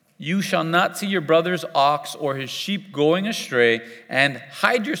You shall not see your brother's ox or his sheep going astray, and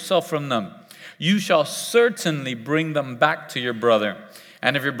hide yourself from them. You shall certainly bring them back to your brother.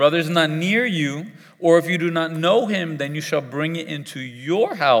 And if your brother is not near you, or if you do not know him, then you shall bring it into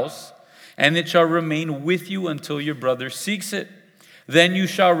your house, and it shall remain with you until your brother seeks it. Then you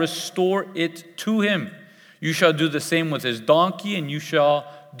shall restore it to him. You shall do the same with his donkey, and you shall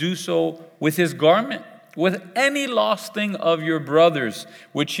do so with his garment. With any lost thing of your brother's,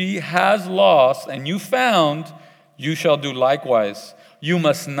 which he has lost, and you found, you shall do likewise. You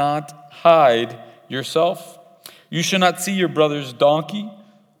must not hide yourself. You shall not see your brother's donkey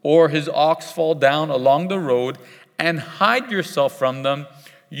or his ox fall down along the road, and hide yourself from them.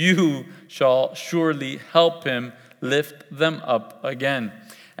 You shall surely help him lift them up again.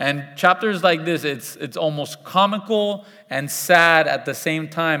 And chapters like this, it's almost comical and sad at the same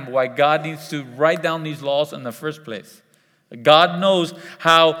time why God needs to write down these laws in the first place. God knows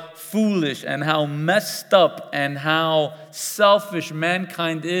how foolish and how messed up and how selfish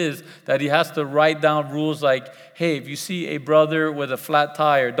mankind is that he has to write down rules like, hey, if you see a brother with a flat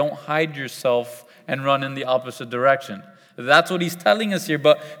tire, don't hide yourself and run in the opposite direction. That's what he's telling us here.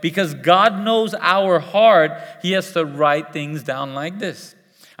 But because God knows our heart, he has to write things down like this.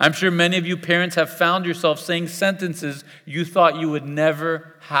 I'm sure many of you parents have found yourself saying sentences you thought you would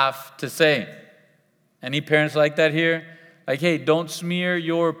never have to say. Any parents like that here? Like, hey, don't smear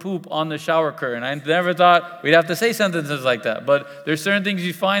your poop on the shower curtain. I never thought we'd have to say sentences like that. But there's certain things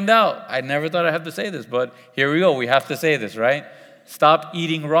you find out. I never thought I'd have to say this, but here we go. We have to say this, right? Stop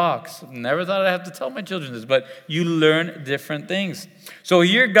eating rocks. Never thought I'd have to tell my children this, but you learn different things. So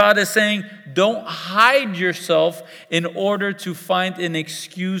here God is saying, don't hide yourself in order to find an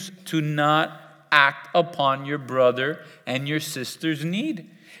excuse to not act upon your brother and your sister's need.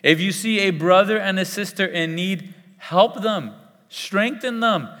 If you see a brother and a sister in need, help them, strengthen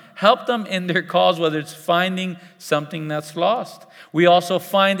them, help them in their cause, whether it's finding something that's lost. We also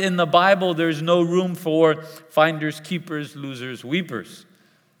find in the Bible there's no room for finders, keepers, losers, weepers.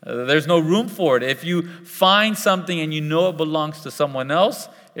 There's no room for it. If you find something and you know it belongs to someone else,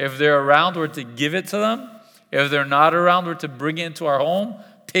 if they're around, we're to give it to them. If they're not around, we're to bring it into our home,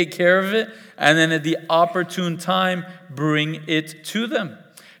 take care of it, and then at the opportune time, bring it to them.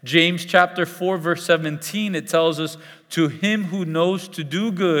 James chapter 4, verse 17, it tells us, to him who knows to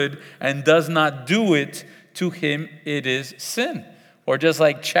do good and does not do it, to him it is sin. Or just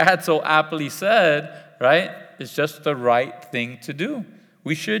like Chad so aptly said, right? It's just the right thing to do.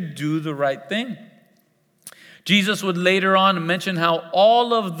 We should do the right thing. Jesus would later on mention how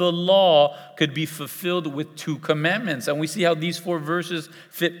all of the law could be fulfilled with 2 commandments. And we see how these 4 verses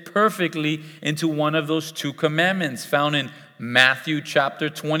fit perfectly into one of those 2 commandments found in Matthew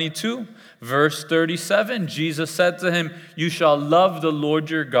chapter 22, verse 37. Jesus said to him, you shall love the Lord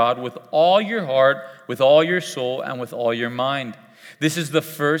your God with all your heart, with all your soul, and with all your mind. This is the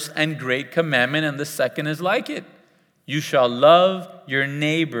first and great commandment, and the second is like it. You shall love your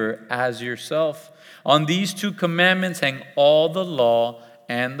neighbor as yourself. On these 2 commandments hang all the law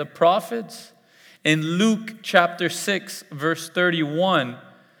and the prophets. In Luke chapter 6, verse 31,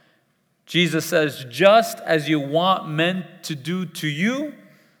 Jesus says, just as you want men to do to you,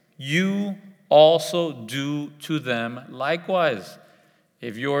 you also do to them likewise.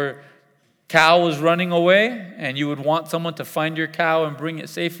 If your cow is running away and you would want someone to find your cow and bring it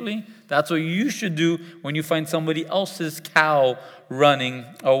safely, that's what you should do when you find somebody else's cow running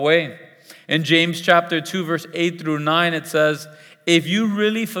away. In James chapter 2, verse 8 through 9, it says, if you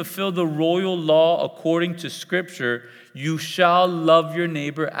really fulfill the royal law according to Scripture, you shall love your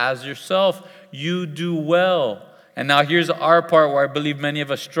neighbor as yourself. You do well. And now here's our part where I believe many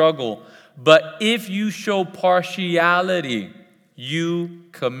of us struggle. But if you show partiality, you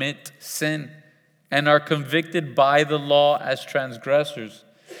commit sin and are convicted by the law as transgressors.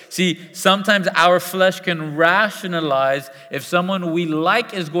 See, sometimes our flesh can rationalize if someone we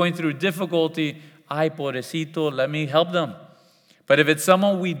like is going through difficulty, ay, pobrecito, let me help them. But if it's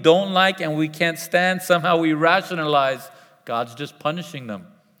someone we don't like and we can't stand, somehow we rationalize, God's just punishing them.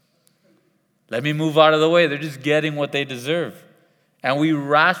 Let me move out of the way. They're just getting what they deserve. And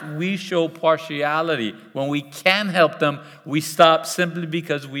we show partiality. When we can help them, we stop simply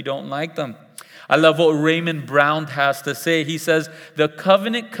because we don't like them. I love what Raymond Brown has to say. He says, the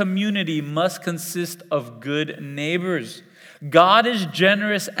covenant community must consist of good neighbors. God is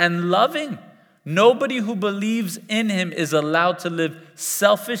generous and loving. Nobody who believes in him is allowed to live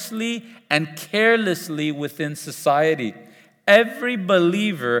selfishly and carelessly within society. Every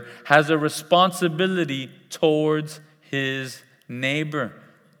believer has a responsibility towards his neighbor.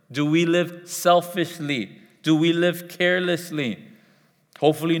 Do we live selfishly? Do we live carelessly?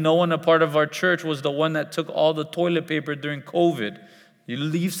 Hopefully no one a part of our church was the one that took all the toilet paper during COVID. You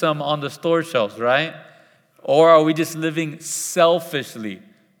leave some on the store shelves, right? Or are we just living selfishly?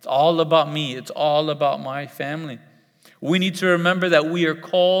 It's all about me. It's all about my family. We need to remember that we are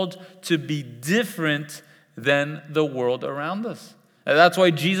called to be different than the world around us. And that's why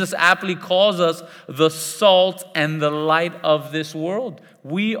Jesus aptly calls us the salt and the light of this world.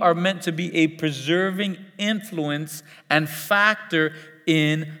 We are meant to be a preserving influence and factor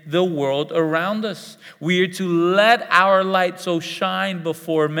in the world around us. We are to let our light so shine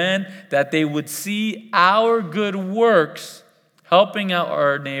before men that they would see our good works, helping out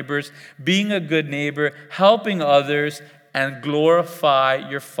our neighbors, being a good neighbor, helping others, and glorify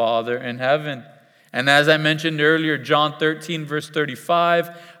your Father in heaven. And as I mentioned earlier, John 13, verse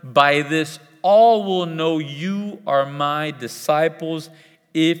 35, by this all will know you are my disciples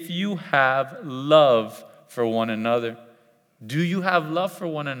if you have love for one another. Do you have love for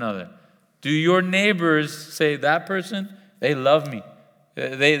one another? Do your neighbors say, that person, they love me.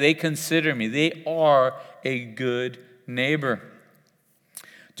 They consider me. They are a good neighbor.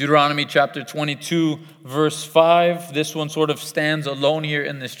 Deuteronomy chapter 22, verse 5. This one sort of stands alone here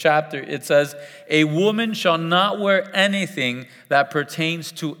in this chapter. It says, a woman shall not wear anything that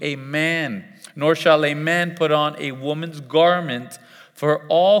pertains to a man, nor shall a man put on a woman's garment, for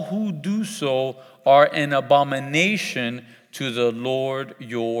all who do so are an abomination to the Lord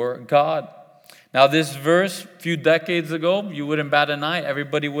your God. Now this verse, a few decades ago, you wouldn't bat an eye.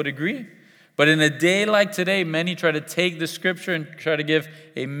 Everybody would agree. But in a day like today, many try to take the scripture and try to give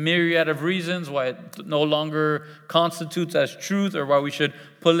a myriad of reasons why it no longer constitutes as truth, or why we should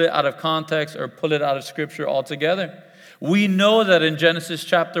pull it out of context or pull it out of scripture altogether. We know that in Genesis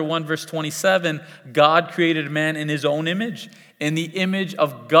chapter 1, verse 27, God created man in his own image. In the image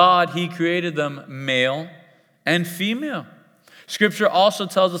of God, he created them male and female. Scripture also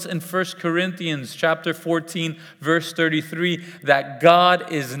tells us in 1 Corinthians chapter 14, verse 33, that God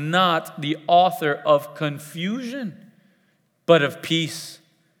is not the author of confusion, but of peace.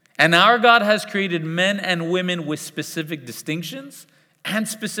 And our God has created men and women with specific distinctions and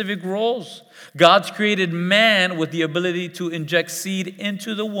specific roles. God's created man with the ability to inject seed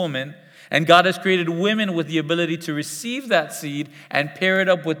into the woman, and God has created women with the ability to receive that seed and pair it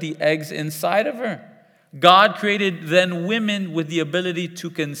up with the eggs inside of her. God created then women with the ability to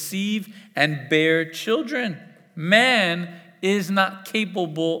conceive and bear children. Man is not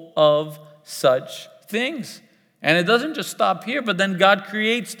capable of such things. And it doesn't just stop here, but then God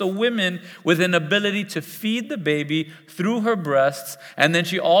creates the women with an ability to feed the baby through her breasts, and then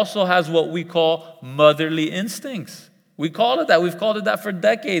she also has what we call motherly instincts. We call it that. We've called it that for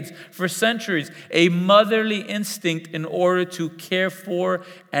decades, for centuries. A motherly instinct in order to care for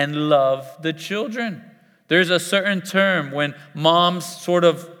and love the children. There's a certain term when moms sort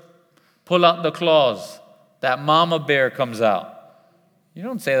of pull out the claws. That mama bear comes out. You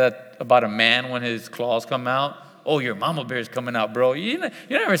don't say that about a man when his claws come out. Oh, your mama bear is coming out, bro. You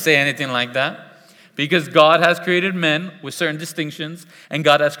never say anything like that. Because God has created men with certain distinctions, and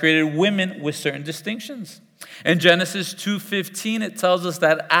God has created women with certain distinctions. In Genesis 2:15, it tells us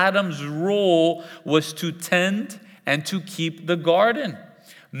that Adam's role was to tend and to keep the garden.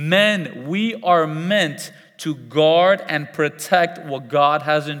 Men, we are meant to guard and protect what God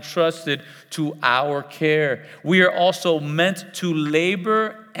has entrusted to our care. We are also meant to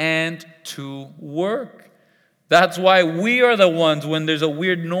labor and to work. That's why we are the ones, when there's a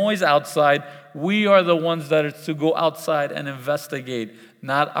weird noise outside, we are the ones that are to go outside and investigate,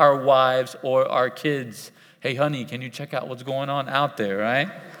 not our wives or our kids. Hey, honey, can you check out what's going on out there, right?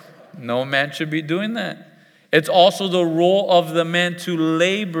 No man should be doing that. It's also the role of the man to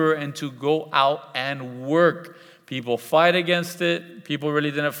labor and to go out and work. People fight against it. People really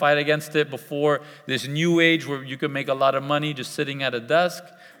didn't fight against it before this new age where you can make a lot of money just sitting at a desk.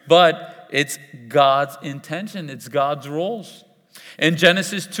 But it's God's intention. It's God's roles. In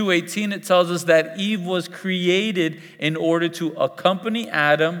Genesis 2:18, it tells us that Eve was created in order to accompany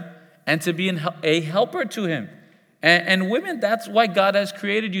Adam and to be a helper to him. And women, that's why God has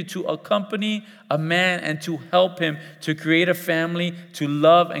created you, to accompany a man and to help him to create a family, to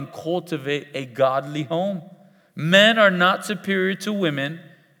love and cultivate a godly home. Men are not superior to women,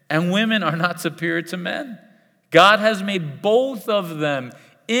 and women are not superior to men. God has made both of them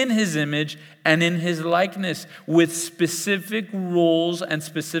in his image and in his likeness, with specific roles and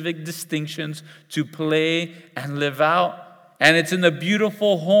specific distinctions to play and live out. And it's in the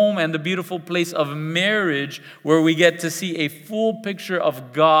beautiful home and the beautiful place of marriage where we get to see a full picture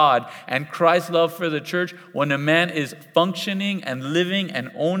of God and Christ's love for the church when a man is functioning and living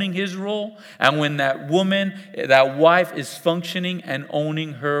and owning his role, and when that woman, that wife, is functioning and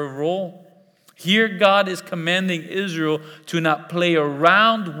owning her role. Here God is commanding Israel to not play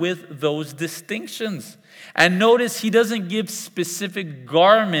around with those distinctions. And notice he doesn't give specific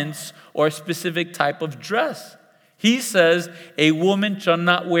garments or a specific type of dress. He says a woman shall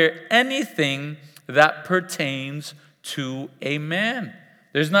not wear anything that pertains to a man.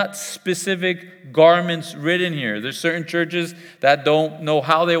 There's not specific garments written here. There's certain churches that don't know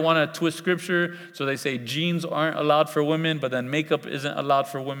how they want to twist scripture. So they say jeans aren't allowed for women, but then makeup isn't allowed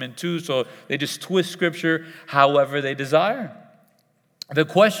for women too. So they just twist scripture however they desire. The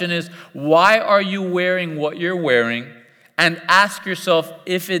question is, why are you wearing what you're wearing? And ask yourself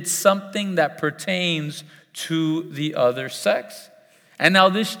if it's something that pertains to the other sex. And now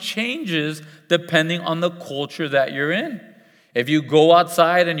this changes depending on the culture that you're in. If you go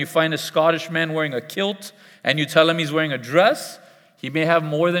outside and you find a Scottish man wearing a kilt and you tell him he's wearing a dress, he may have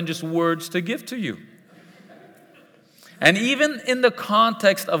more than just words to give to you. And even in the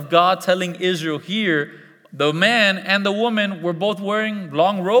context of God telling Israel here, the man and the woman were both wearing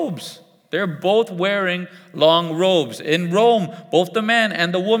long robes. They're both wearing long robes. In Rome, both the man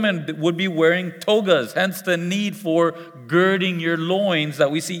and the woman would be wearing togas, hence the need for girding your loins that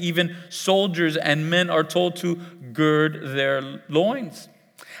we see even soldiers and men are told to gird their loins.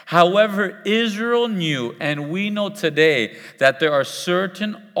 However, Israel knew, and we know today, that there are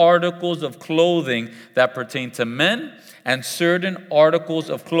certain articles of clothing that pertain to men and certain articles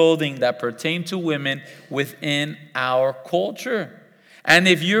of clothing that pertain to women within our culture. And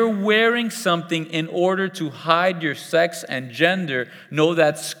if you're wearing something in order to hide your sex and gender, know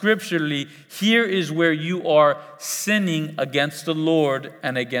that scripturally, here is where you are sinning against the Lord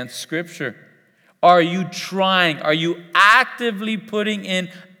and against Scripture. Are you actively putting in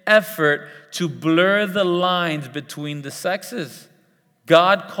effort to blur the lines between the sexes?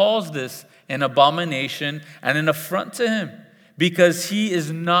 God calls this an abomination and an affront to him, because he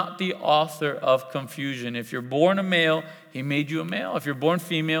is not the author of confusion. If you're born a male, he made you a male. If you're born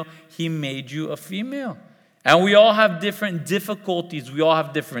female, he made you a female. And we all have different difficulties. We all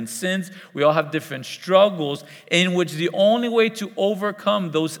have different sins. We all have different struggles, in which the only way to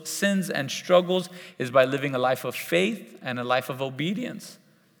overcome those sins and struggles is by living a life of faith and a life of obedience.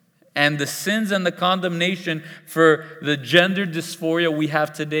 And the sins and the condemnation for the gender dysphoria we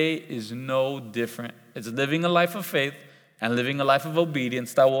have today is no different. It's living a life of faith and living a life of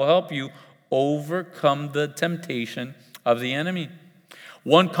obedience that will help you overcome the temptation of the enemy.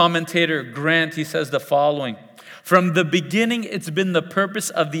 One commentator, Grant, he says the following: from the beginning, it's been the purpose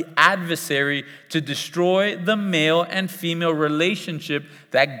of the adversary to destroy the male and female relationship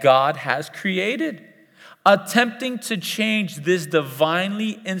that God has created. Attempting to change this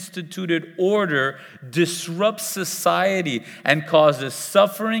divinely instituted order disrupts society and causes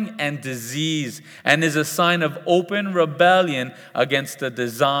suffering and disease, and is a sign of open rebellion against the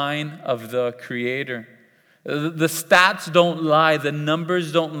design of the Creator. The stats don't lie, the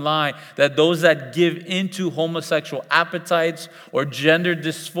numbers don't lie, that those that give into homosexual appetites or gender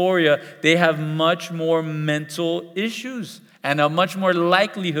dysphoria, they have much more mental issues and a much more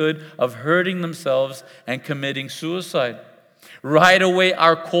likelihood of hurting themselves and committing suicide. Right away,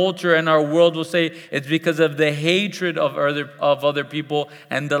 our culture and our world will say it's because of the hatred of other people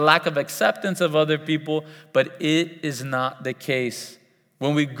and the lack of acceptance of other people, but it is not the case.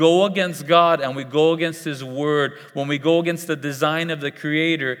 When we go against God and we go against His Word, when we go against the design of the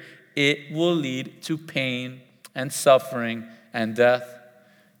Creator, it will lead to pain and suffering and death.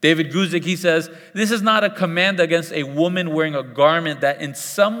 David Guzik, he says, this is not a command against a woman wearing a garment that in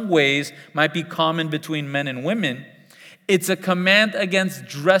some ways might be common between men and women. It's a command against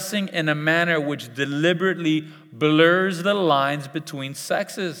dressing in a manner which deliberately blurs the lines between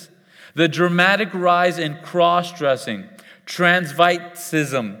sexes. The dramatic rise in cross-dressing,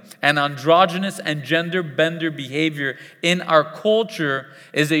 transvestism, and androgynous and gender-bender behavior in our culture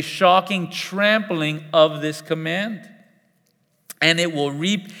is a shocking trampling of this command. And it will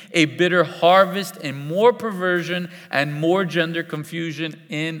reap a bitter harvest in more perversion and more gender confusion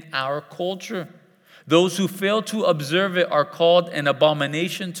in our culture. Those who fail to observe it are called an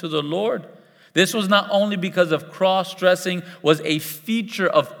abomination to the Lord. This was not only because of cross-dressing was a feature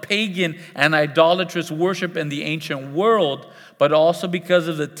of pagan and idolatrous worship in the ancient world, but also because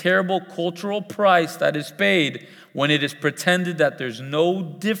of the terrible cultural price that is paid when it is pretended that there's no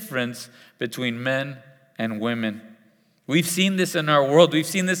difference between men and women. We've seen this in our world. We've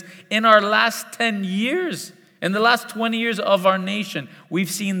seen this in our last 10 years. In the last 20 years of our nation,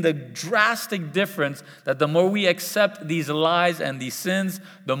 we've seen the drastic difference that the more we accept these lies and these sins,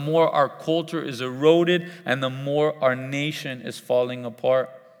 the more our culture is eroded and the more our nation is falling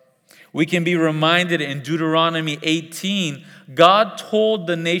apart. We can be reminded in Deuteronomy 18, God told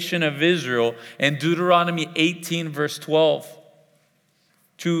the nation of Israel in Deuteronomy 18, verse 12,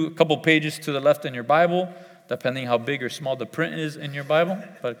 a couple pages to the left in your Bible, depending how big or small the print is in your Bible,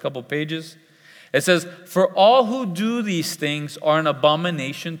 but a couple pages. It says, "For all who do these things are an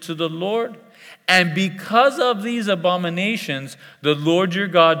abomination to the Lord. And because of these abominations, the Lord your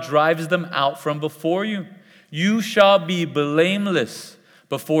God drives them out from before you. You shall be blameless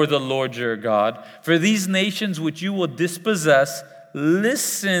before the Lord your God. For these nations which you will dispossess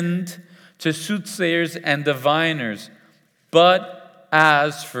listened to soothsayers and diviners. But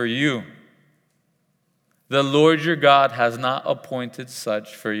as for you, the Lord your God has not appointed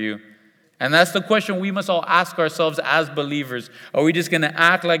such for you." And that's the question we must all ask ourselves as believers. Are we just going to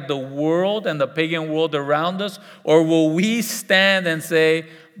act like the world and the pagan world around us? Or will we stand and say,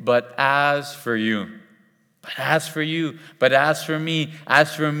 "But as for you, but as for you, but as for me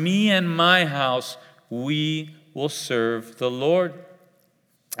and my house, we will serve the Lord"?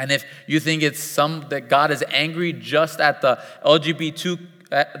 And if you think it's that God is angry just at the LGBTQ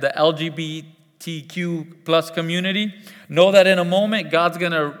plus community, know that in a moment, God's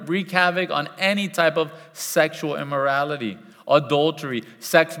going to wreak havoc on any type of sexual immorality, adultery,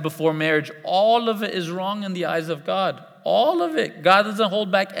 sex before marriage. All of it is wrong in the eyes of God. All of it. God doesn't hold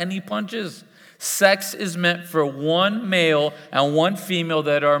back any punches. Sex is meant for one male and one female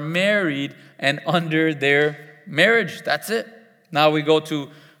that are married and under their marriage. That's it. Now we go to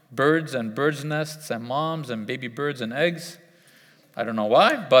birds and birds' nests and moms and baby birds and eggs. I don't know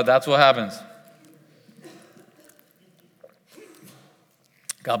why, but that's what happens.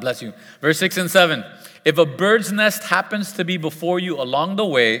 God bless you. Verse 6 and 7. "If a bird's nest happens to be before you along the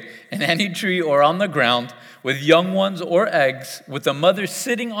way, in any tree or on the ground, with young ones or eggs, with the mother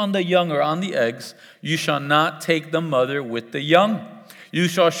sitting on the young or on the eggs, you shall not take the mother with the young. You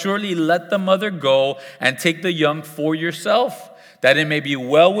shall surely let the mother go and take the young for yourself, that it may be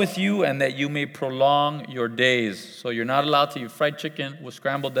well with you and that you may prolong your days." So you're not allowed to eat fried chicken with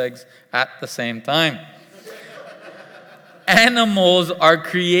scrambled eggs at the same time. Animals are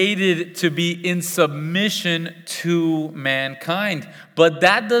created to be in submission to mankind. But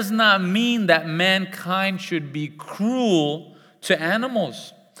that does not mean that mankind should be cruel to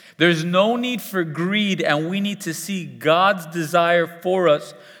animals. There's no need for greed, and we need to see God's desire for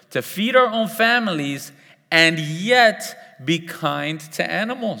us to feed our own families and yet be kind to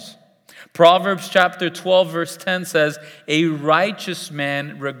animals. Proverbs chapter 12, verse 10 says, "A righteous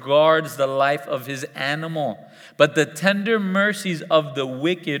man regards the life of his animal, but the tender mercies of the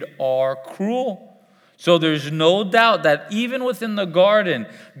wicked are cruel." So there's no doubt that even within the garden,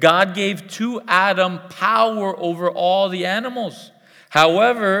 God gave to Adam power over all the animals.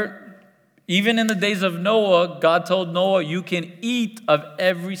 However, even in the days of Noah, God told Noah, "You can eat of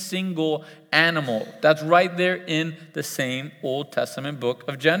every single animal." That's right there in the same Old Testament book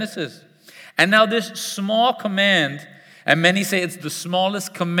of Genesis. And now this small command, and many say it's the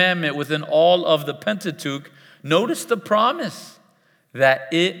smallest commandment within all of the Pentateuch, notice the promise that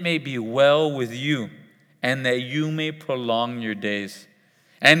it may be well with you and that you may prolong your days.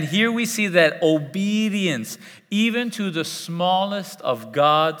 And here we see that obedience, even to the smallest of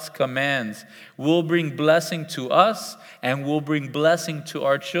God's commands, will bring blessing to us and will bring blessing to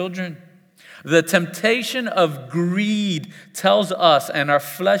our children. The temptation of greed tells us, and our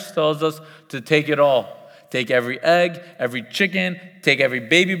flesh tells us, to take it all. Take every egg, every chicken, take every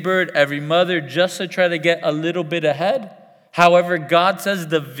baby bird, every mother, just to try to get a little bit ahead. However, God says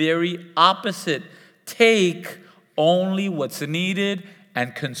the very opposite. Take only what's needed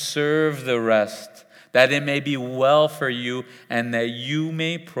and conserve the rest, that it may be well for you and that you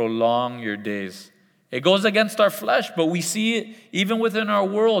may prolong your days. It goes against our flesh, but we see it even within our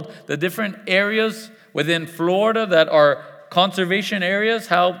world. The different areas within Florida that are conservation areas,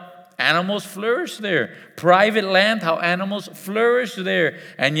 how animals flourish there. Private land, how animals flourish there.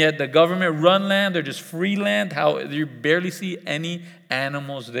 And yet the government-run land, or just free land, how you barely see any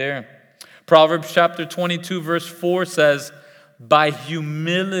animals there. Proverbs chapter 22, verse 4 says, "By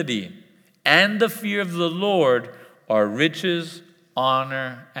humility and the fear of the Lord are riches,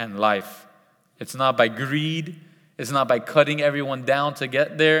 honor, and life." It's not by greed. It's not by cutting everyone down to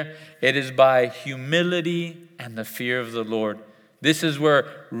get there. It is by humility and the fear of the Lord. This is where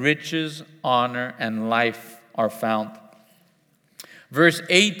riches, honor, and life are found. Verse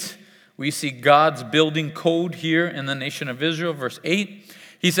 8, we see God's building code here in the nation of Israel. Verse 8,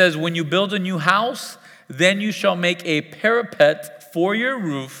 he says, "When you build a new house, Then you shall make a parapet for your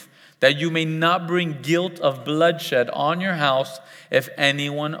roof, that you may not bring guilt of bloodshed on your house if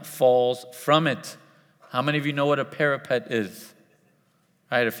anyone falls from it. How many of you know what a parapet is?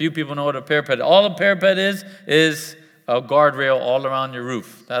 All right, a few people know what a parapet is. All a parapet is a guardrail all around your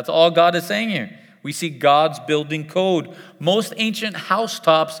roof. That's all God is saying here. We see God's building code. Most ancient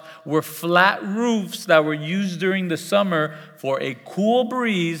housetops were flat roofs that were used during the summer for a cool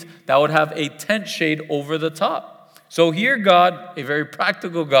breeze that would have a tent shade over the top. So here God, a very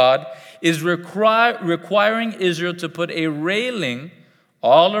practical God, is requiring Israel to put a railing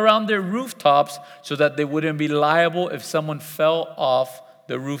all around their rooftops so that they wouldn't be liable if someone fell off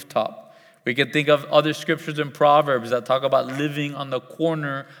the rooftop. We can think of other scriptures in Proverbs that talk about living on the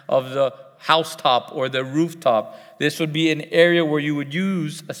corner of the housetop or the rooftop. This would be an area where you would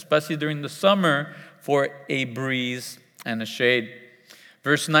use, especially during the summer, for a breeze and a shade.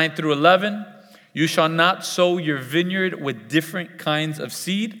 Verse 9 through 11, you shall not sow your vineyard with different kinds of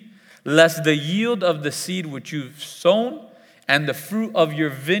seed, lest the yield of the seed which you've sown and the fruit of your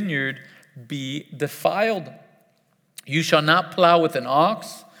vineyard be defiled. You shall not plow with an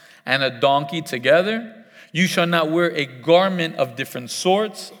ox and a donkey together. You shall not wear a garment of different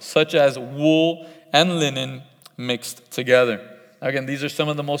sorts, such as wool and linen mixed together. Again, these are some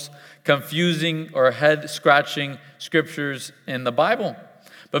of the most confusing or head-scratching scriptures in the Bible.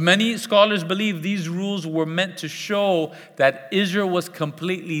 But many scholars believe these rules were meant to show that Israel was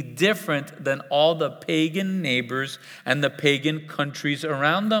completely different than all the pagan neighbors and the pagan countries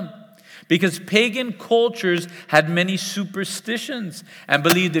around them. Because pagan cultures had many superstitions and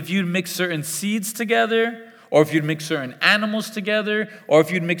believed if you'd mix certain seeds together, or if you'd mix certain animals together, or if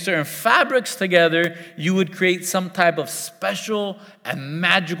you'd mix certain fabrics together, you would create some type of special and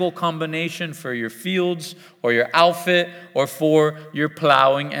magical combination for your fields, or your outfit, or for your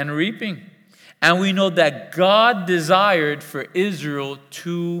plowing and reaping. And we know that God desired for Israel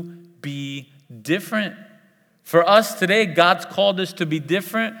to be different. For us today, God's called us to be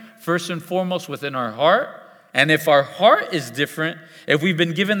different, first and foremost within our heart. And if our heart is different, if we've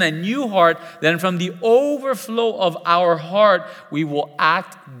been given a new heart, then from the overflow of our heart, we will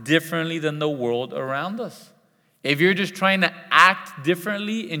act differently than the world around us. If you're just trying to act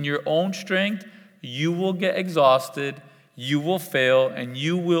differently in your own strength, you will get exhausted, you will fail, and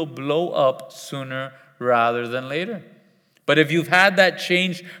you will blow up sooner rather than later. But if you've had that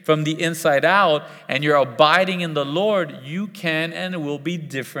change from the inside out and you're abiding in the Lord, you can and will be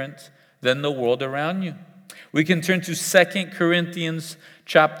different than the world around you. We can turn to 2 Corinthians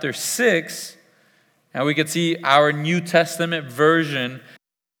chapter 6, and we can see our New Testament version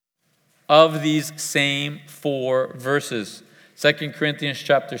of these same 4 verses. 2 Corinthians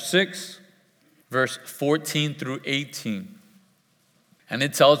chapter 6, verse 14 through 18. And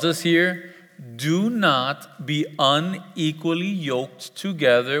it tells us here, do not be unequally yoked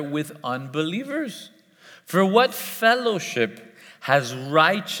together with unbelievers. For what fellowship has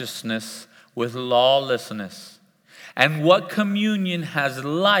righteousness with lawlessness? And what communion has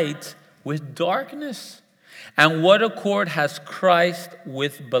light with darkness? And what accord has Christ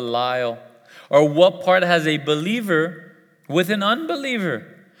with Belial? Or what part has a believer with an unbeliever?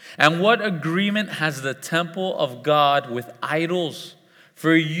 And what agreement has the temple of God with idols?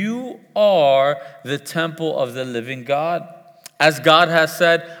 For you are the temple of the living God. As God has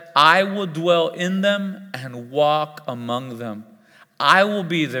said, I will dwell in them and walk among them. I will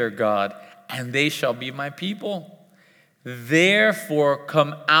be their God, and they shall be my people. Therefore,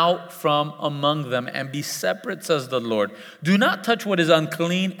 come out from among them and be separate, says the Lord. Do not touch what is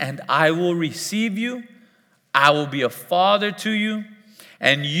unclean, and I will receive you. I will be a father to you,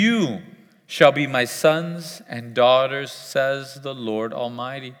 and you shall be my sons and daughters, says the Lord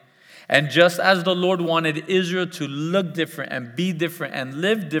Almighty. And just as the Lord wanted Israel to look different and be different and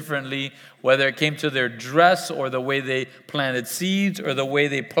live differently, whether it came to their dress or the way they planted seeds or the way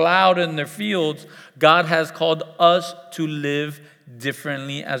they plowed in their fields, God has called us to live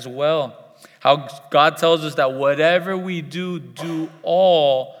differently as well. How God tells us that whatever we do, do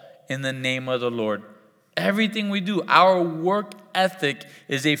all in the name of the Lord. Everything we do, our work ethic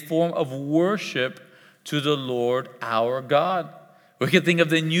is a form of worship to the Lord our God. We can think of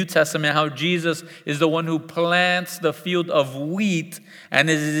the New Testament, how Jesus is the one who plants the field of wheat, and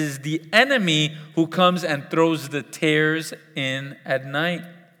it is the enemy who comes and throws the tares in at night.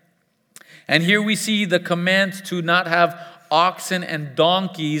 And here we see the command to not have oxen and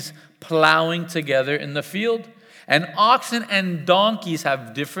donkeys plowing together in the field. And oxen and donkeys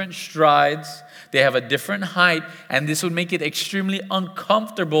have different strides, they have a different height, and this would make it extremely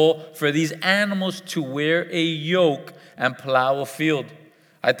uncomfortable for these animals to wear a yoke and plow a field.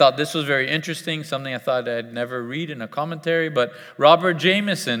 I thought this was very interesting, something I thought I'd never read in a commentary, but Robert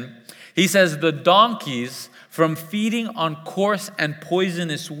Jameson, he says the donkeys, from feeding on coarse and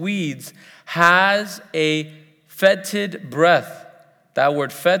poisonous weeds, has a fetid breath. That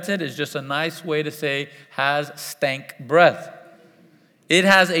word fetid is just a nice way to say has stank breath. It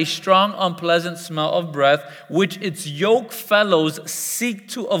has a strong, unpleasant smell of breath, which its yoke fellows seek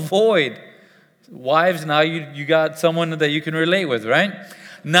to avoid. Wives, now you got someone that you can relate with, right?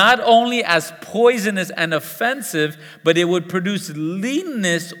 Not only as poisonous and offensive, but it would produce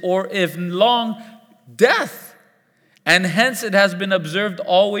leanness or, if long, death. And hence it has been observed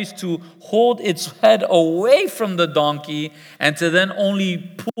always to hold its head away from the donkey and to then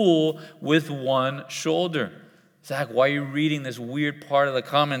only pull with one shoulder. Zach, why are you reading this weird part of the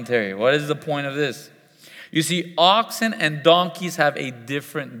commentary? What is the point of this? You see, oxen and donkeys have a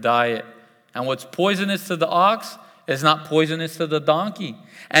different diet. And what's poisonous to the ox is not poisonous to the donkey.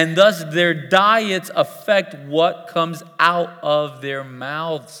 And thus their diets affect what comes out of their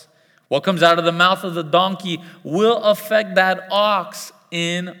mouths. What comes out of the mouth of the donkey will affect that ox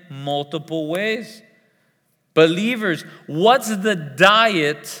in multiple ways. Believers, what's the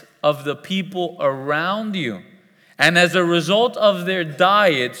diet of the people around you? And as a result of their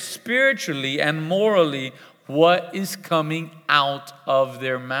diet, spiritually and morally, what is coming out of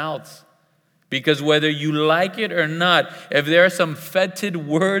their mouths? Because whether you like it or not, if there are some fetid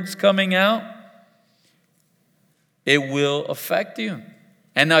words coming out, it will affect you.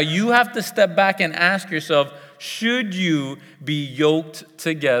 And now you have to step back and ask yourself, should you be yoked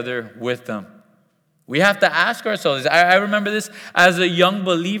together with them? We have to ask ourselves. I remember this as a young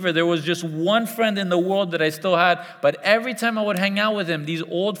believer. There was just one friend in the world that I still had, but every time I would hang out with him, these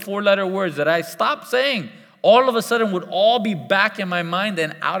old 4-letter words that I stopped saying, all of a sudden would all be back in my mind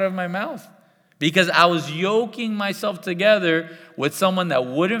and out of my mouth. Because I was yoking myself together with someone that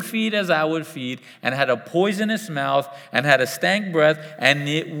wouldn't feed as I would feed and had a poisonous mouth and had a stank breath, and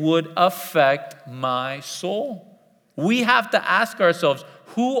it would affect my soul. We have to ask ourselves,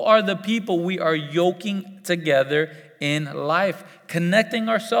 who are the people we are yoking together in life, connecting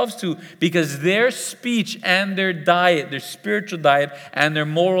ourselves to? Because their speech and their diet, their spiritual diet and their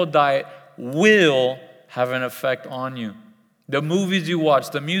moral diet will have an effect on you. The movies you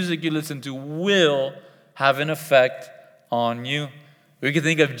watch, the music you listen to will have an effect on you. We can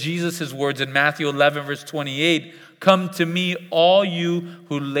think of Jesus' words in Matthew 11, verse 28. Come to me, all you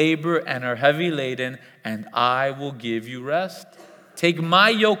who labor and are heavy laden, and I will give you rest. Take my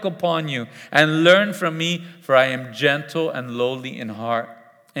yoke upon you and learn from me, for I am gentle and lowly in heart,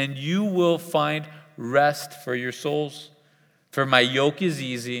 and you will find rest for your souls. For my yoke is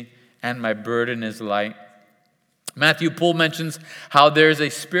easy and my burden is light. Matthew Poole mentions how there's a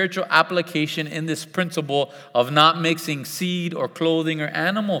spiritual application in this principle of not mixing seed or clothing or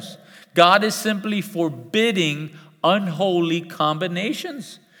animals. God is simply forbidding unholy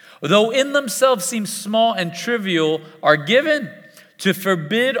combinations, though in themselves seem small and trivial, are given to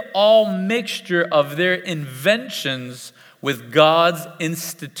forbid all mixture of their inventions with God's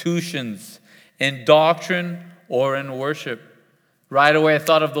institutions in doctrine or in worship. Right away I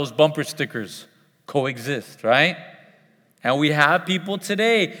thought of those bumper stickers. Coexist, right? And we have people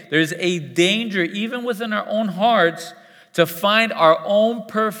today. There's a danger, even within our own hearts, to find our own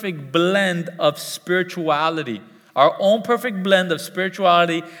perfect blend of spirituality. Our own perfect blend of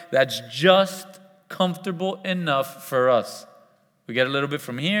spirituality that's just comfortable enough for us. We get a little bit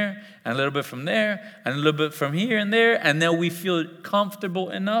from here, and a little bit from there, and a little bit from here and there, and then we feel comfortable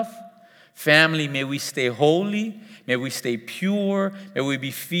enough. Family, may we stay holy. May we stay pure. May we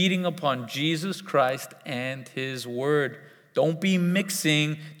be feeding upon Jesus Christ and His Word. Don't be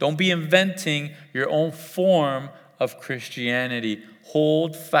mixing, don't be inventing your own form of Christianity.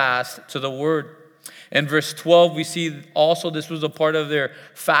 Hold fast to the Word. In verse 12, we see also this was a part of their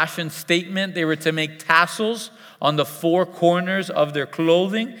fashion statement. They were to make tassels on the 4 corners of their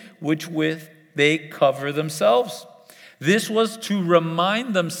clothing, which with they cover themselves. This was to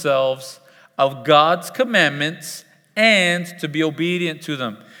remind themselves of God's commandments and to be obedient to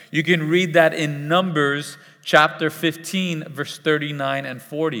them. You can read that in Numbers chapter 15, verse 39 and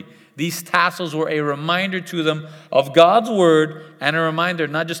 40. These tassels were a reminder to them of God's word, and a reminder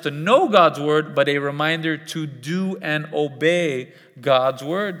not just to know God's word, but a reminder to do and obey God's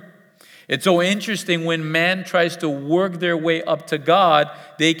word. It's so interesting when man tries to work their way up to God,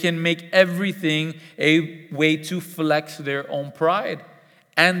 they can make everything a way to flex their own pride.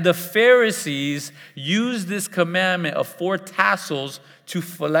 And the Pharisees used this commandment of 4 tassels to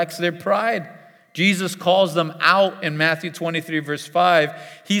flex their pride. Jesus calls them out in Matthew 23, verse 5.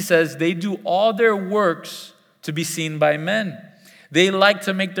 He says, they do all their works to be seen by men. They like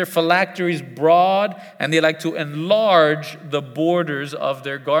to make their phylacteries broad, and they like to enlarge the borders of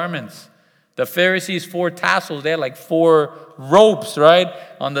their garments. The Pharisees' 4 tassels, they had like 4 ropes, right,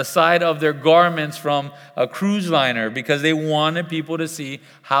 on the side of their garments from a cruise liner because they wanted people to see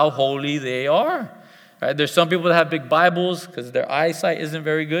how holy they are. Right? There's some people that have big Bibles because their eyesight isn't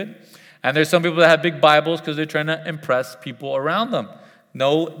very good. And there's some people that have big Bibles because they're trying to impress people around them.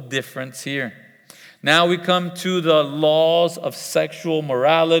 No difference here. Now we come to the laws of sexual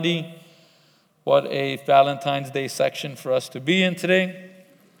morality. What a Valentine's Day section for us to be in today.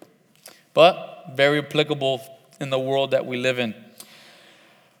 But very applicable in the world that we live in.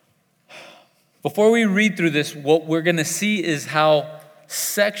 Before we read through this, what we're going to see is how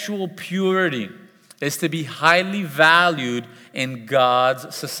sexual purity is to be highly valued in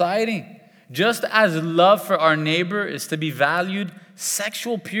God's society. Just as love for our neighbor is to be valued,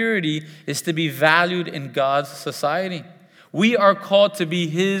 sexual purity is to be valued in God's society. We are called to be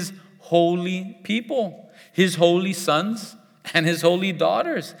His holy people, His holy sons and His holy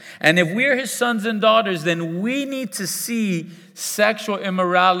daughters. And if we're His sons and daughters, then we need to see sexual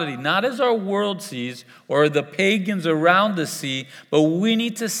immorality, not as our world sees or the pagans around us see, but we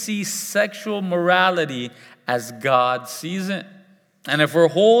need to see sexual morality as God sees it. And if we're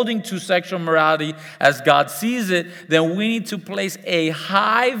holding to sexual morality as God sees it, then we need to place a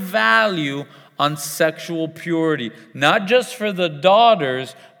high value on sexual purity, not just for the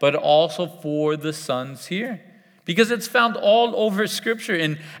daughters, but also for the sons here. Because it's found all over Scripture.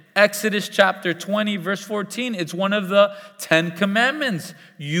 In Exodus chapter 20, verse 14, it's one of the 10 commandments.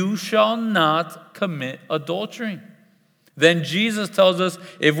 You shall not commit adultery. Then Jesus tells us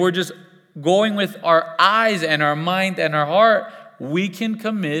if we're just going with our eyes and our mind and our heart, we can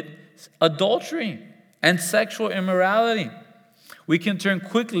commit adultery and sexual immorality. We can turn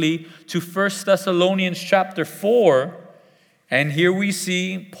quickly to 1 Thessalonians chapter 4, and here we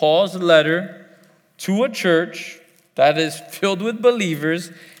see Paul's letter to a church that is filled with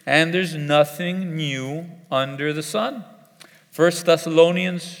believers, and there's nothing new under the sun. 1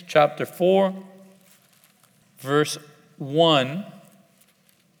 Thessalonians chapter 4, verse 1,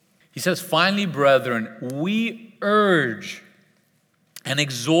 he says, "Finally, brethren, we urge and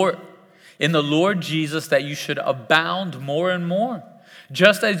exhort in the Lord Jesus that you should abound more and more,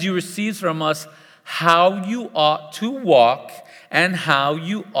 just as you received from us how you ought to walk and how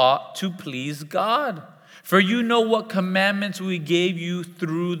you ought to please God. For you know what commandments we gave you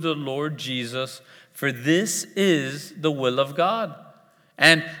through the Lord Jesus, for this is the will of God."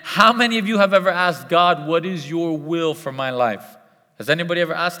 And how many of you have ever asked God, what is your will for my life? Has anybody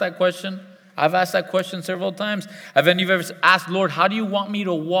ever asked that question? I've asked that question several times. Have any of you ever asked, Lord, how do you want me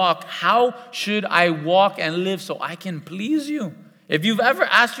to walk? How should I walk and live so I can please you? If you've ever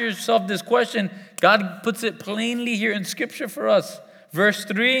asked yourself this question, God puts it plainly here in Scripture for us. Verse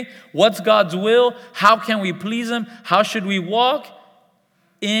 3, what's God's will? How can we please Him? How should we walk?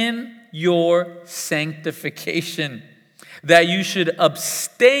 In your sanctification. That you should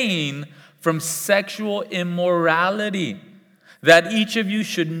abstain from sexual immorality. That each of you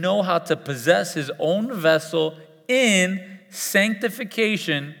should know how to possess his own vessel in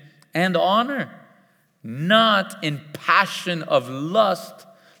sanctification and honor, not in passion of lust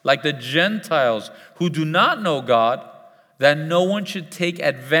like the Gentiles who do not know God, that no one should take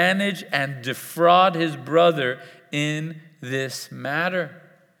advantage and defraud his brother in this matter.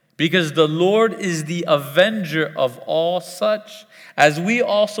 Because the Lord is the avenger of all such, as we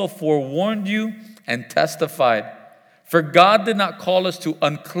also forewarned you and testified. For God did not call us to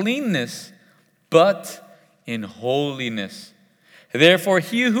uncleanness, but in holiness. Therefore,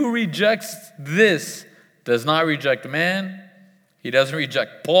 he who rejects this does not reject man. He doesn't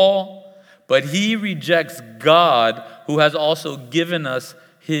reject Paul, but he rejects God, who has also given us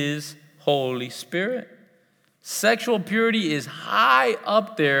his Holy Spirit. Sexual purity is high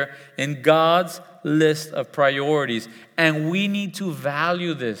up there in God's list of priorities, and we need to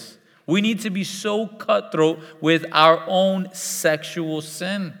value this. We need to be so cutthroat with our own sexual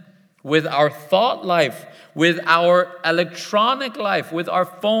sin, with our thought life, with our electronic life, with our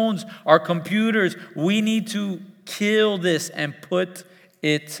phones, our computers. We need to kill this and put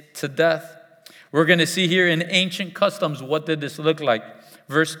it to death. We're going to see here in ancient customs, what did this look like?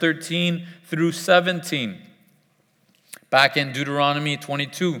 Verse 13 through 17. Back in Deuteronomy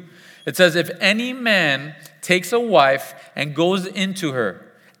 22, it says, if any man takes a wife and goes into her,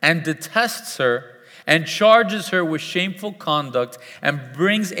 and detests her, and charges her with shameful conduct, and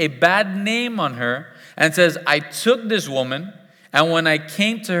brings a bad name on her, and says, I took this woman, and when I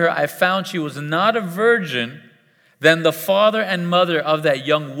came to her, I found she was not a virgin, then the father and mother of that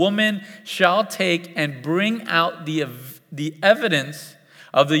young woman shall take and bring out the the evidence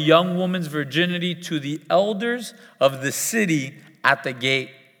of the young woman's virginity to the elders of the city at the gate.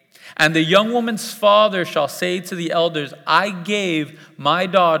 And the young woman's father shall say to the elders, I gave my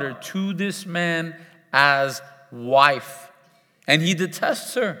daughter to this man as wife, and he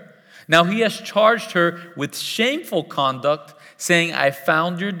detests her. Now he has charged her with shameful conduct, saying, I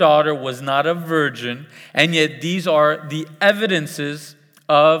found your daughter was not a virgin, and yet these are the evidences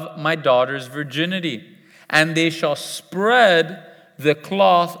of my daughter's virginity. And they shall spread the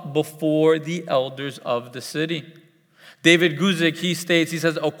cloth before the elders of the city. David Guzik, he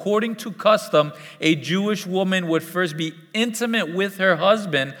says, according to custom, a Jewish woman would first be intimate with her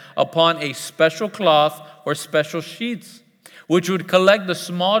husband upon a special cloth or special sheets, which would collect the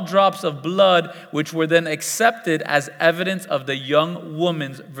small drops of blood, which were then accepted as evidence of the young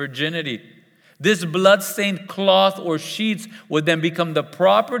woman's virginity. This blood-stained cloth or sheets would then become the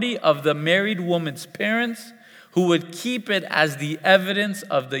property of the married woman's parents, who would keep it as the evidence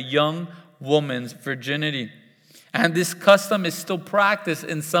of the young woman's virginity. And this custom is still practiced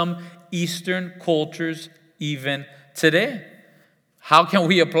in some Eastern cultures even today. How can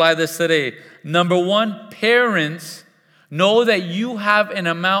we apply this today? Number one, parents, know that you have an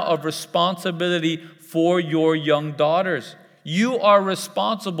amount of responsibility for your young daughters. You are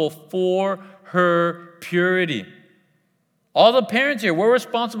responsible for her purity. All the parents here, we're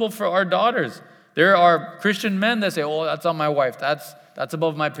responsible for our daughters. There are Christian men that say, oh, that's on my wife. That's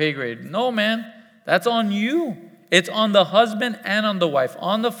above my pay grade. No, man, that's on you. It's on the husband and on the wife,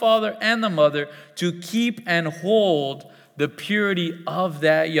 on the father and the mother to keep and hold the purity of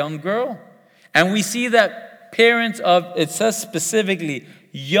that young girl. And we see that parents of, it says specifically,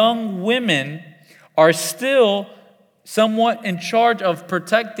 young women are still somewhat in charge of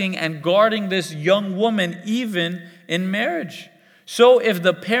protecting and guarding this young woman even in marriage. So if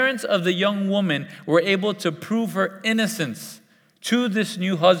the parents of the young woman were able to prove her innocence to this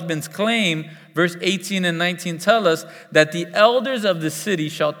new husband's claim, verse 18 and 19 tell us that the elders of the city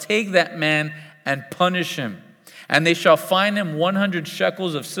shall take that man and punish him. And they shall fine him 100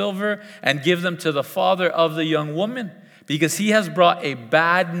 shekels of silver and give them to the father of the young woman, because he has brought a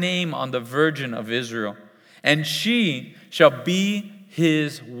bad name on the Virgin of Israel. And she shall be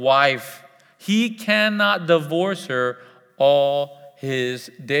his wife. He cannot divorce her all his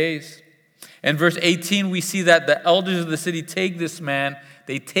days. In verse 18, we see that the elders of the city take this man,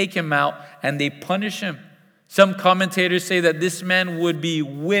 they take him out, and they punish him. Some commentators say that this man would be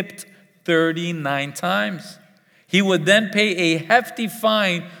whipped 39 times. He would then pay a hefty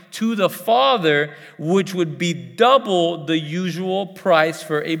fine to the father, which would be double the usual price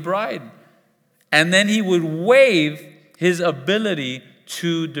for a bride. And then he would waive his ability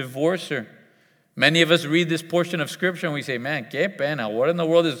to divorce her. Many of us read this portion of Scripture and we say, man, qué pena, what in the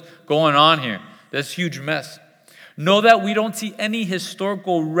world is going on here? This huge mess. Know that we don't see any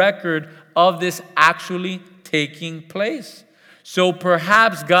historical record of this actually taking place. So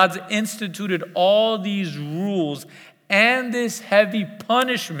perhaps God's instituted all these rules and this heavy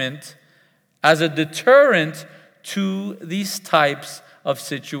punishment as a deterrent to these types of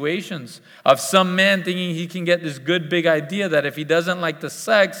situations. Of some man thinking he can get this good big idea that if he doesn't like the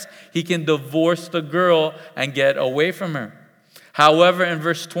sex, he can divorce the girl and get away from her. However, in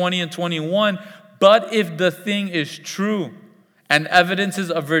verse 20 and 21, but if the thing is true and evidences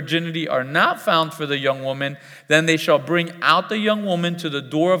of virginity are not found for the young woman, then they shall bring out the young woman to the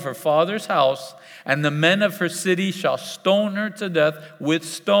door of her father's house, and the men of her city shall stone her to death with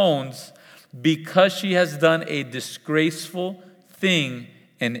stones, because she has done a disgraceful thing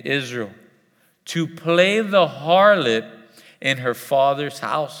in Israel, to play the harlot in her father's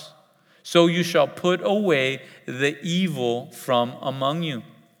house. So you shall put away the evil from among you.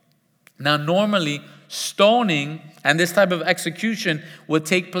 Now, normally, stoning and this type of execution would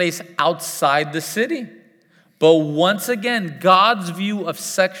take place outside the city. But once again, God's view of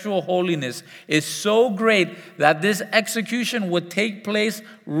sexual holiness is so great that this execution would take place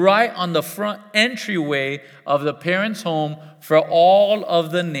right on the front entryway of the parents' home for all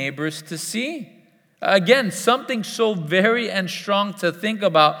of the neighbors to see. Again, something so very and strong to think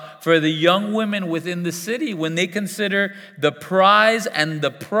about for the young women within the city when they consider the prize and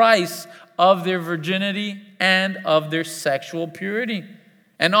the price of their virginity and of their sexual purity.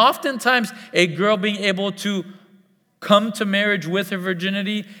 And oftentimes, a girl being able to come to marriage with her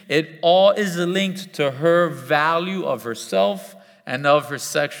virginity, it all is linked to her value of herself and of her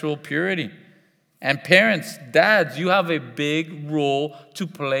sexual purity. And parents, dads, you have a big role to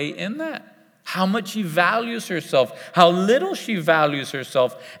play in that. How much she values herself, how little she values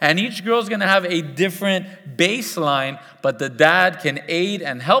herself. And each girl's going to have a different baseline, but the dad can aid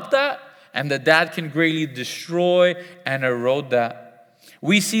and help that. and the dad can greatly destroy and erode that.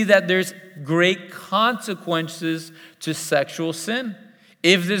 We see that there's great consequences to sexual sin.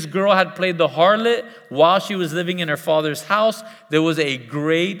 If this girl had played the harlot while she was living in her father's house, there was a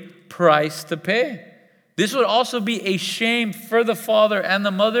great price to pay. This would also be a shame for the father and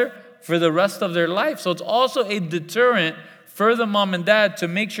the mother for the rest of their life. So it's also a deterrent for the mom and dad to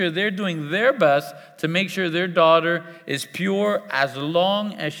make sure they're doing their best to make sure their daughter is pure as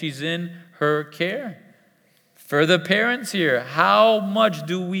long as she's in her care. For the parents here, how much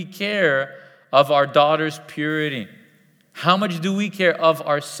do we care of our daughter's purity? How much do we care of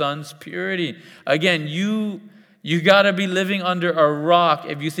our son's purity? Again, you got to be living under a rock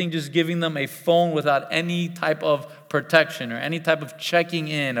if you think just giving them a phone without any type of protection or any type of checking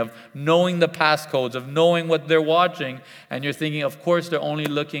in, of knowing the passcodes, of knowing what they're watching, and you're thinking, of course, they're only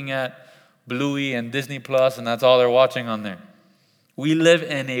looking at Bluey and Disney Plus, and that's all they're watching on there. We live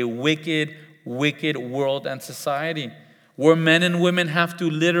in a wicked, wicked world and society where men and women have to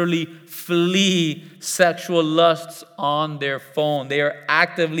literally flee sexual lusts on their phone. They are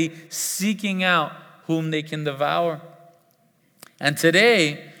actively seeking out whom they can devour. And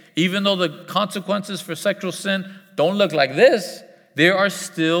today, even though the consequences for sexual sin don't look like this, there are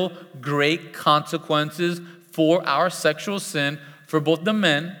still great consequences for our sexual sin for both the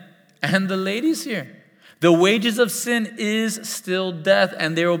men and the ladies here. The wages of sin is still death,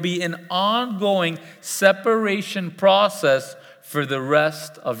 and there will be an ongoing separation process for the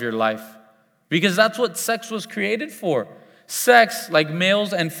rest of your life. Because that's what sex was created for. Sex, like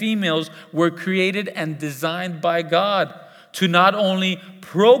males and females, were created and designed by God to not only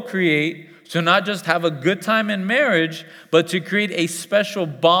procreate, to not just have a good time in marriage, but to create a special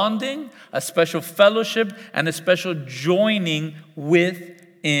bonding, a special fellowship, and a special joining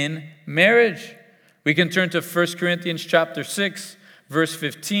within marriage. We can turn to 1 Corinthians chapter 6, verse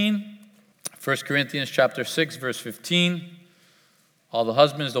 15. 1 Corinthians chapter 6, verse 15. All the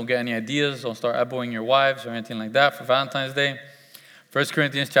husbands, don't get any ideas. Don't start elbowing your wives or anything like that for Valentine's Day. 1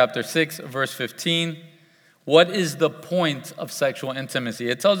 Corinthians chapter 6, verse 15. What is the point of sexual intimacy?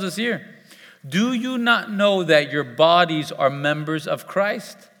 It tells us here, do you not know that your bodies are members of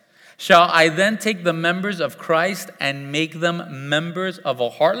Christ? Shall I then take the members of Christ and make them members of a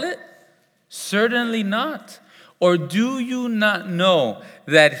harlot? Certainly not. Or do you not know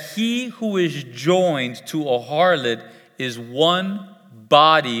that he who is joined to a harlot is one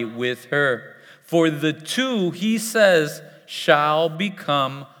body with her? For the two, he says, shall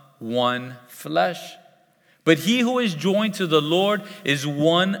become one flesh. But he who is joined to the Lord is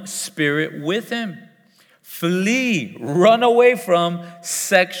one spirit with him. Flee, run away from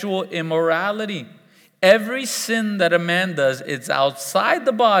sexual immorality. Every sin that a man does, it's outside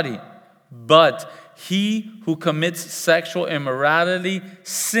the body. But he who commits sexual immorality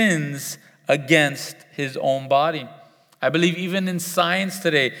sins against his own body. I believe even in science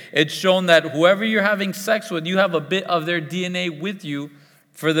today, it's shown that whoever you're having sex with, you have a bit of their DNA with you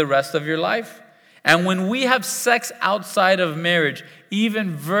for the rest of your life. And when we have sex outside of marriage,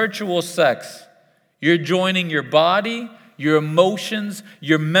 even virtual sex, you're joining your body, your emotions,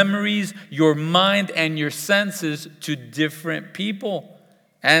 your memories, your mind, and your senses to different people.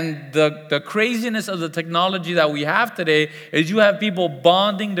 And the craziness of the technology that we have today is you have people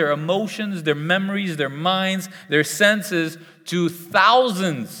bonding their emotions, their memories, their minds, their senses to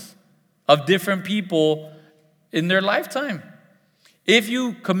thousands of different people in their lifetime. If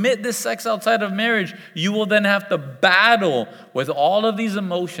you commit this sex outside of marriage, you will then have to battle with all of these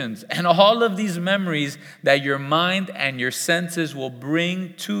emotions and all of these memories that your mind and your senses will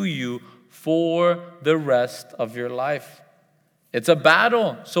bring to you for the rest of your life. It's a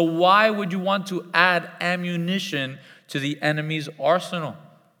battle. So why would you want to add ammunition to the enemy's arsenal?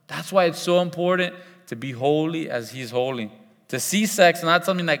 That's why it's so important to be holy as he's holy. To see sex not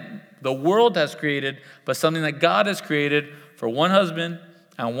something that the world has created, but something that God has created for one husband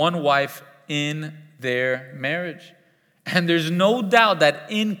and one wife in their marriage. And there's no doubt that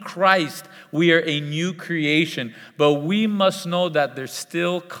in Christ we are a new creation, but we must know that there's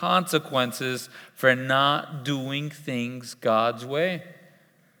still consequences for not doing things God's way.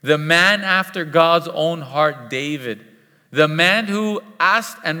 The man after God's own heart, David, the man who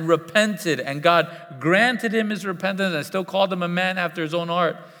asked and repented, and God granted him his repentance and still called him a man after his own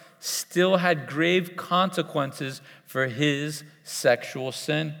heart, still had grave consequences for his sexual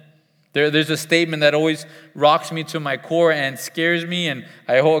sin. There's a statement that always rocks me to my core and scares me, and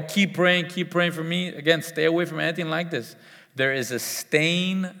I keep praying for me. Again, stay away from anything like this. There is a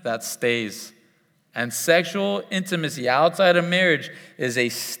stain that stays. And sexual intimacy outside of marriage is a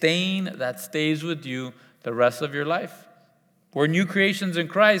stain that stays with you the rest of your life. We're new creations in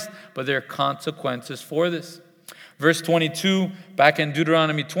Christ, but there are consequences for this. Verse 22, back in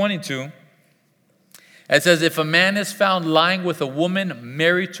Deuteronomy 22, it says, if a man is found lying with a woman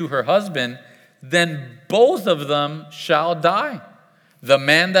married to her husband, then both of them shall die. The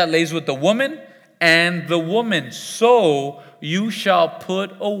man that lays with the woman and the woman. So you shall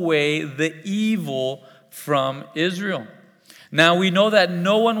put away the evil from Israel. Now we know that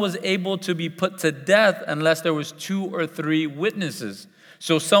no one was able to be put to death unless there was 2 or 3 witnesses.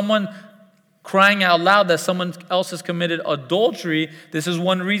 So someone crying out loud that someone else has committed adultery, this is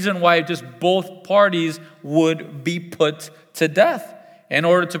one reason why just both parties would be put to death in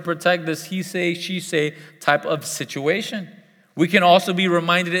order to protect this he say, she say type of situation. We can also be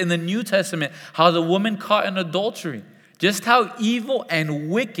reminded in the New Testament how the woman caught in adultery, just how evil and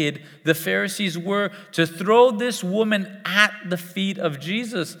wicked the Pharisees were to throw this woman at the feet of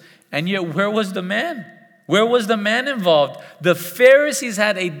Jesus. And yet, where was the man? Where was the man involved? The Pharisees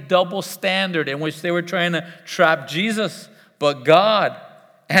had a double standard in which they were trying to trap Jesus. But God,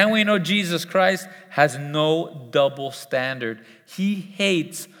 and we know Jesus Christ, has no double standard. He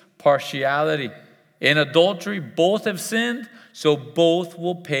hates partiality. In adultery, both have sinned, so both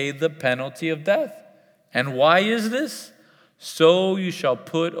will pay the penalty of death. And why is this? So you shall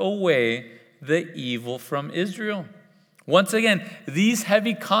put away the evil from Israel. Once again, these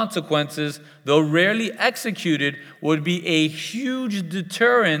heavy consequences, though rarely executed, would be a huge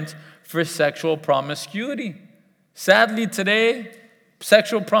deterrent for sexual promiscuity. Sadly, today,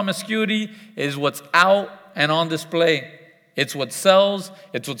 sexual promiscuity is what's out and on display. It's what sells,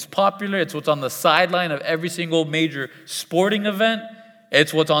 it's what's popular, it's what's on the sideline of every single major sporting event.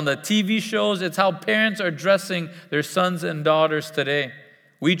 It's what's on the TV shows. It's how parents are dressing their sons and daughters today.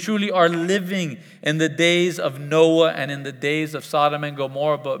 We truly are living in the days of Noah and in the days of Sodom and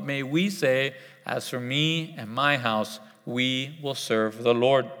Gomorrah. But may we say, as for me and my house, we will serve the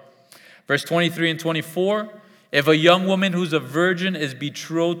Lord. Verse 23 and 24, if a young woman who's a virgin is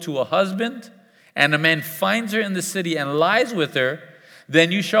betrothed to a husband, and a man finds her in the city and lies with her,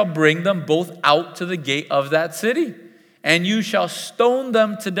 then you shall bring them both out to the gate of that city. And you shall stone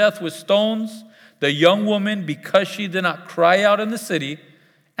them to death with stones, the young woman because she did not cry out in the city,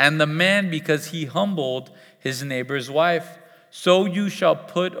 and the man because he humbled his neighbor's wife. So you shall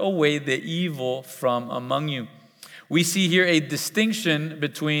put away the evil from among you. We see here a distinction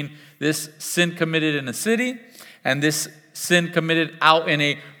between this sin committed in a city and this sin committed out in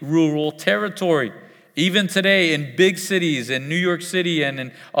a rural territory. Even today in big cities, in New York City and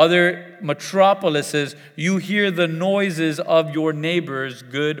in other metropolises, you hear the noises of your neighbors,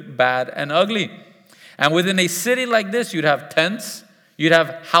 good, bad, and ugly. And within a city like this, you'd have tents. You'd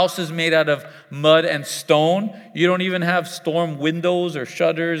have houses made out of mud and stone. You don't even have storm windows or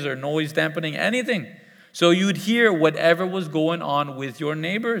shutters or noise dampening, anything. So you'd hear whatever was going on with your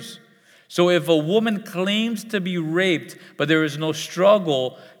neighbors. So if a woman claims to be raped, but there is no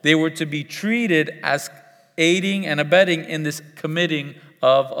struggle, they were to be treated as aiding and abetting in this committing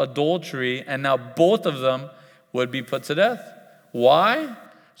of adultery. And now both of them would be put to death. Why?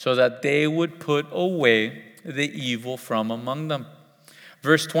 So that they would put away the evil from among them.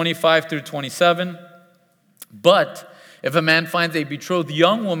 Verse 25 through 27. But if a man finds a betrothed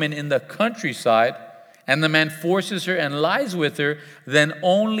young woman in the countryside, and the man forces her and lies with her, then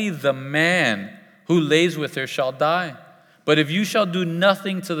only the man who lays with her shall die. But if you shall do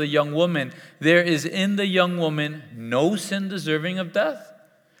nothing to the young woman, there is in the young woman no sin deserving of death.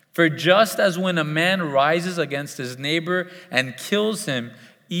 For just as when a man rises against his neighbor and kills him,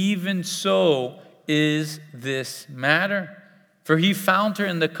 even so is this matter. For he found her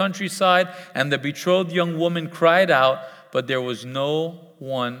in the countryside, and the betrothed young woman cried out, but there was no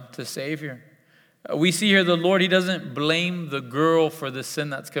one to save her. We see here the Lord, he doesn't blame the girl for the sin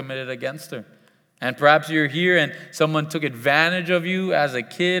that's committed against her. And perhaps you're here and someone took advantage of you as a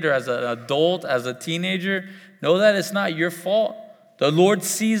kid or as an adult, as a teenager. Know that it's not your fault. The Lord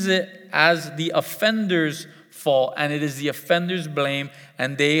sees it as the offender's fault, and it is the offender's blame,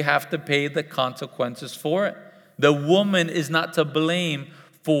 and they have to pay the consequences for it. The woman is not to blame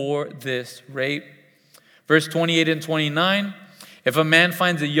for this rape. Verse 28 and 29. If a man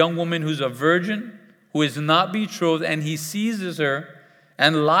finds a young woman who's a virgin, who is not betrothed, and he seizes her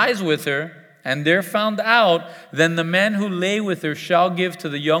and lies with her, and they're found out, then the man who lay with her shall give to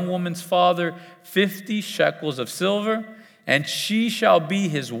the young woman's father 50 shekels of silver, and she shall be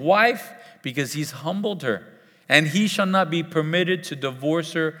his wife because he's humbled her. And he shall not be permitted to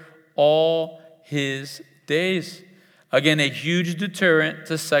divorce her all his days. Again, a huge deterrent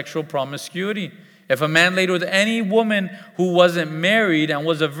to sexual promiscuity. If a man laid with any woman who wasn't married and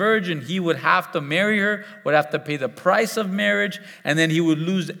was a virgin, he would have to marry her, would have to pay the price of marriage, and then he would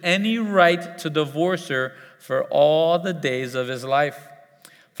lose any right to divorce her for all the days of his life.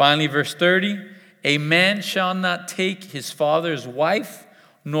 Finally, verse 30, a man shall not take his father's wife,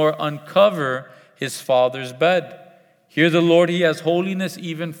 nor uncover his father's bed. Here the Lord, he has holiness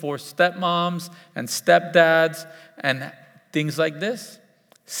even for stepmoms and stepdads and things like this.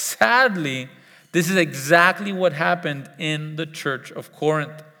 Sadly, this is exactly what happened in the church of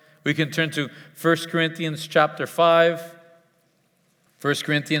Corinth. We can turn to 1 Corinthians chapter 5. 1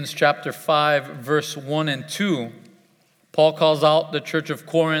 Corinthians chapter 5, verse 1 and 2. Paul calls out the church of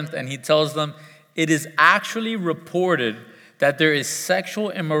Corinth and he tells them, it is actually reported that there is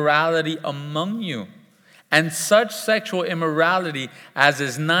sexual immorality among you, and such sexual immorality as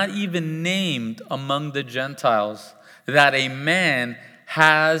is not even named among the Gentiles, that a man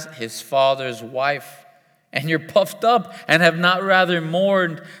has his father's wife. And you're puffed up and have not rather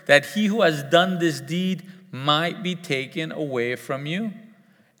mourned that he who has done this deed might be taken away from you.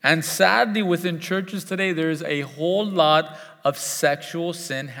 And sadly, within churches today, there's a whole lot of sexual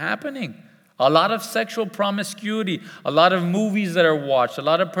sin happening. A lot of sexual promiscuity, a lot of movies that are watched, a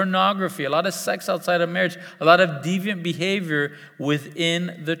lot of pornography, a lot of sex outside of marriage, a lot of deviant behavior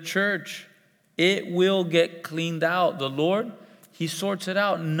within the church. It will get cleaned out. The Lord, he sorts it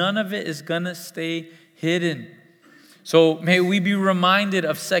out. None of it is going to stay hidden. So may we be reminded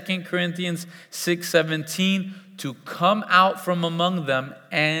of 2 Corinthians 6:17, to come out from among them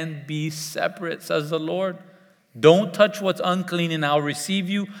and be separate, says the Lord. Don't touch what's unclean, and I'll receive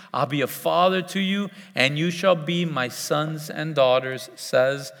you. I'll be a father to you, and you shall be my sons and daughters,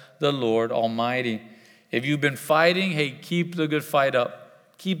 says the Lord Almighty. If you've been fighting, hey, keep the good fight up.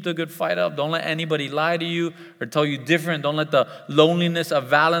 Keep the good fight up. Don't let anybody lie to you or tell you different. Don't let the loneliness of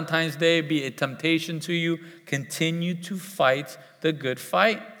Valentine's Day be a temptation to you. Continue to fight the good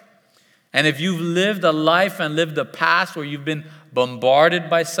fight. And if you've lived a life and lived a past where you've been bombarded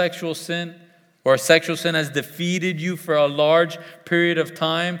by sexual sin, or sexual sin has defeated you for a large period of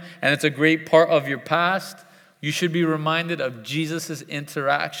time, and it's a great part of your past, you should be reminded of Jesus'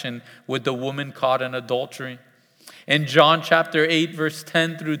 interaction with the woman caught in adultery. In John chapter 8, verse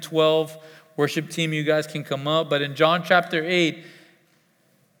 10 through 12, worship team, you guys can come up, but in John chapter 8,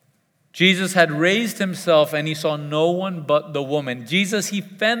 Jesus had raised himself and he saw no one but the woman. Jesus, he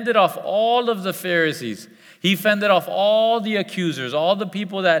fended off all of the Pharisees. He fended off all the accusers, all the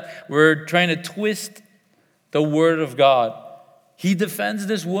people that were trying to twist the word of God. He defends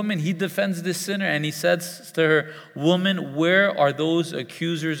this woman. He defends this sinner. And he says to her, woman, where are those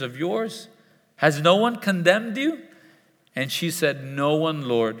accusers of yours? Has no one condemned you? And she said, no one,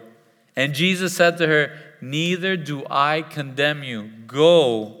 Lord. And Jesus said to her, neither do I condemn you.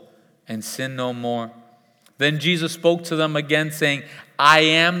 Go and sin no more. Then Jesus spoke to them again, saying, I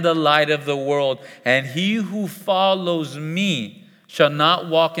am the light of the world, and he who follows me shall not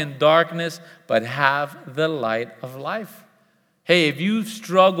walk in darkness, but have the light of life. Hey, if you've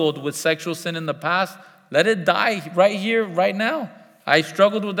struggled with sexual sin in the past, let it die right here, right now. I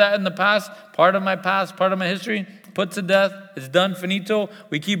struggled with that in the past, part of my history, put to death. It's done, finito.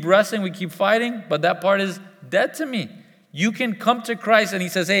 We keep wrestling, we keep fighting, but that part is dead to me. You can come to Christ and he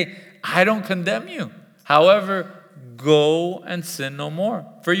says, hey, I don't condemn you. However, go and sin no more.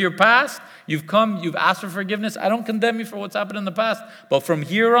 For your past, you've come, you've asked for forgiveness. I don't condemn you for what's happened in the past. But from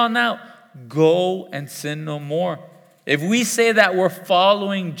here on out, go and sin no more. If we say that we're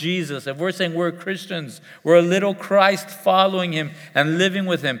following Jesus, if we're saying we're Christians, we're a little Christ following him and living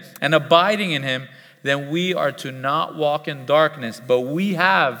with him and abiding in him, then we are to not walk in darkness, but we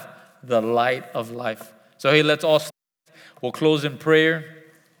have the light of life. So hey, let's all stand. We'll close in prayer.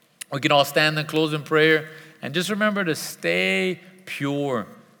 We can all stand and close in prayer. And just remember to stay pure.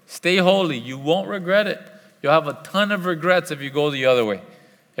 Stay holy. You won't regret it. You'll have a ton of regrets if you go the other way.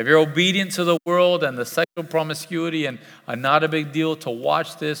 If you're obedient to the world and the sexual promiscuity and not a big deal to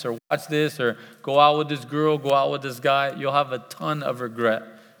watch this or go out with this girl, go out with this guy, you'll have a ton of regret.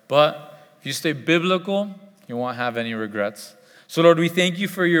 But if you stay biblical, you won't have any regrets. So Lord, we thank you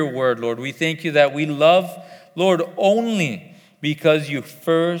for your word, Lord. We thank you that we love, Lord, only because you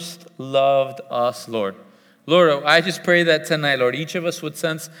first loved us, Lord. Lord, I just pray that tonight, Lord, each of us would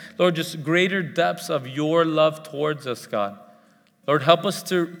sense, Lord, just greater depths of your love towards us, God. Lord, help us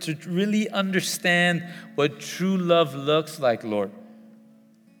to really understand what true love looks like, Lord.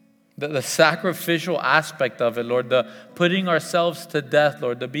 The sacrificial aspect of it, Lord, the putting ourselves to death,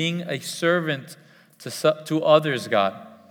 Lord, the being a servant to others, God.